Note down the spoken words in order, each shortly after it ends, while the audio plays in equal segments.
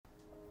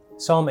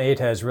Psalm 8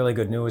 has really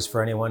good news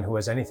for anyone who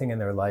has anything in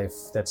their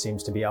life that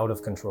seems to be out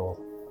of control.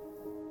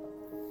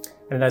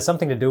 And it has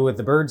something to do with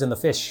the birds and the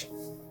fish.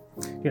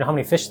 You know how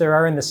many fish there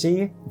are in the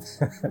sea?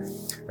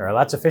 There are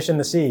lots of fish in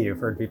the sea, you've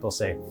heard people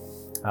say.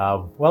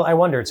 Well, I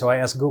wondered, so I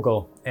asked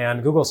Google,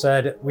 and Google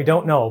said, we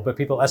don't know, but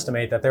people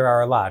estimate that there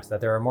are a lot,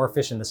 that there are more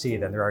fish in the sea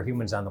than there are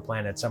humans on the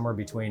planet, somewhere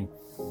between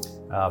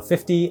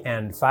 50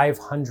 and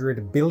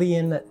 500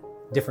 billion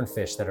different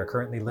fish that are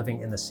currently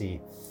living in the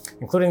sea,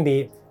 including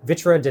the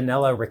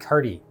Vitradinella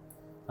ricardi,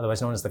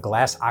 otherwise known as the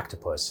glass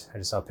octopus. I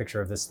just saw a picture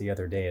of this the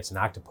other day. It's an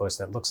octopus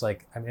that looks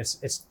like, I mean,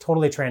 it's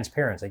totally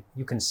transparent. Like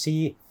you can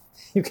see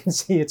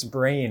its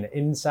brain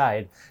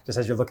inside just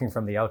as you're looking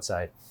from the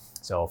outside.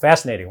 So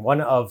fascinating.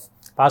 One of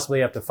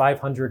possibly up to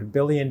 500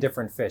 billion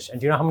different fish.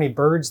 And do you know how many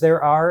birds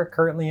there are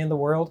currently in the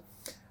world?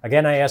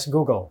 Again, I asked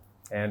Google,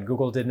 and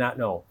Google did not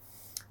know.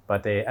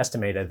 But they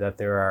estimated that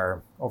there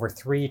are over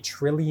 3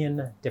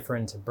 trillion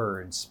different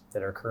birds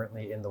that are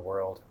currently in the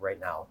world right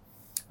now,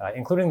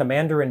 including the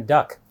mandarin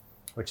duck,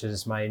 which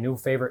is my new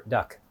favorite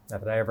duck.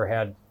 Not that I ever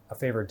had a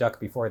favorite duck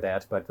before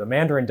that, but the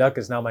mandarin duck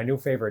is now my new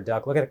favorite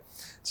duck. Look at it.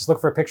 Just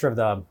look for a picture of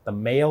the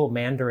male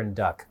mandarin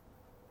duck.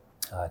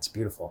 It's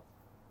beautiful.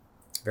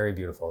 Very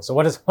beautiful. So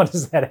what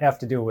does that have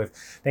to do with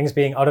things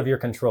being out of your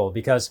control?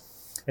 Because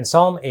in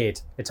Psalm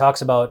 8, it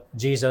talks about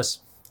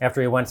Jesus after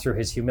he went through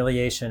his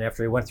humiliation,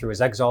 after he went through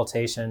his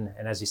exaltation,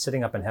 and as he's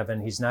sitting up in heaven,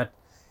 he's not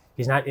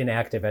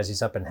inactive as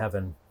he's up in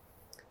heaven.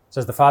 It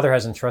says the Father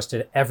has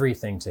entrusted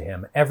everything to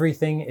him.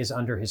 Everything is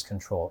under his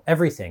control.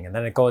 Everything. And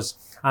then it goes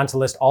on to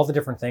list all the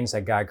different things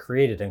that God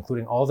created,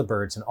 including all the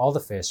birds and all the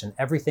fish, and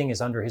everything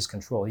is under his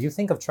control. You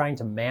think of trying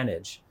to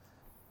manage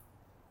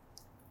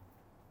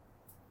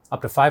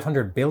up to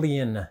 500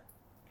 billion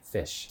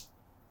fish,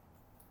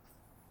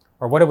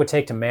 or what it would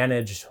take to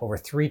manage over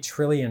 3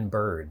 trillion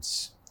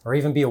birds, or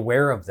even be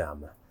aware of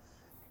them.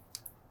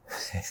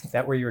 If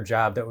that were your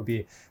job, that would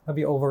be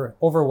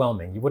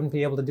overwhelming. You wouldn't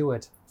be able to do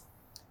it.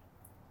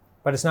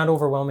 But it's not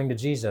overwhelming to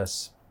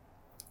Jesus.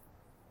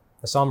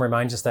 The psalm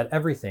reminds us that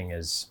everything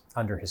is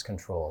under his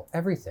control.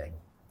 Everything.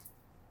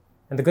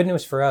 And the good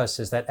news for us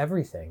is that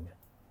everything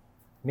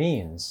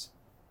means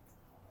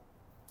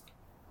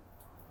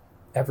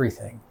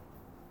everything.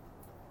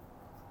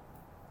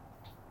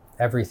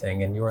 Everything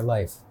in your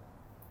life.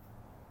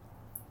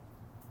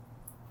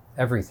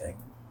 Everything.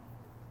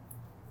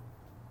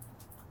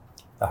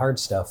 The hard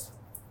stuff,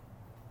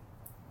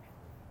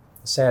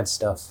 the sad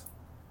stuff,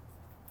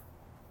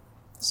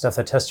 the stuff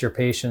that tests your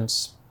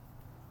patience,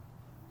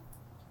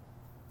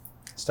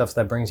 stuff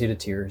that brings you to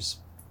tears,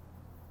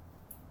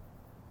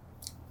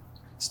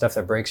 stuff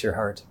that breaks your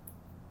heart,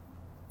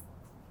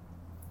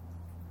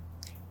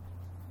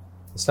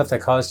 the stuff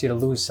that caused you to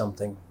lose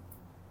something.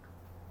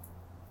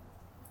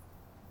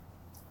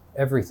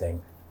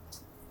 Everything.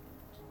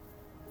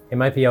 It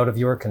might be out of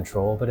your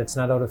control, but it's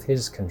not out of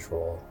his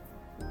control.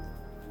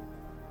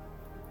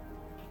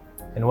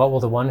 And what will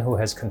the one who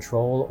has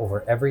control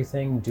over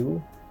everything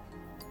do?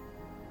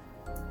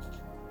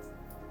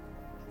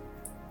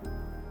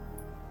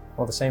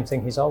 Well, the same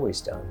thing he's always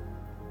done.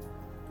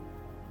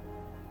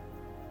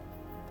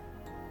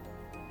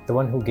 The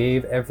one who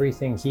gave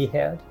everything he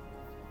had,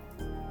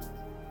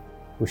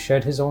 who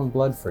shed his own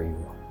blood for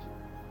you,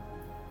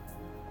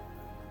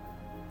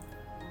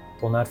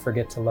 will not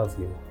forget to love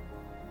you.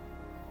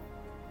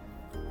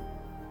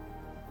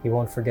 He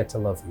won't forget to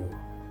love you.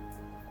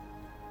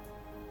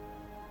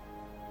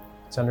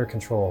 It's under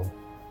control.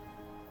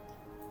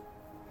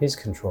 His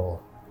control.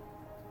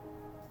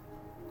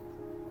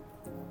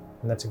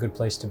 And that's a good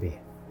place to be.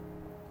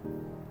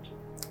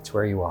 It's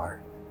where you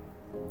are.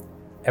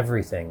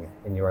 Everything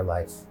in your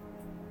life.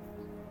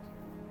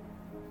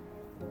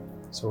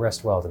 So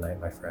rest well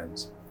tonight, my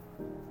friends.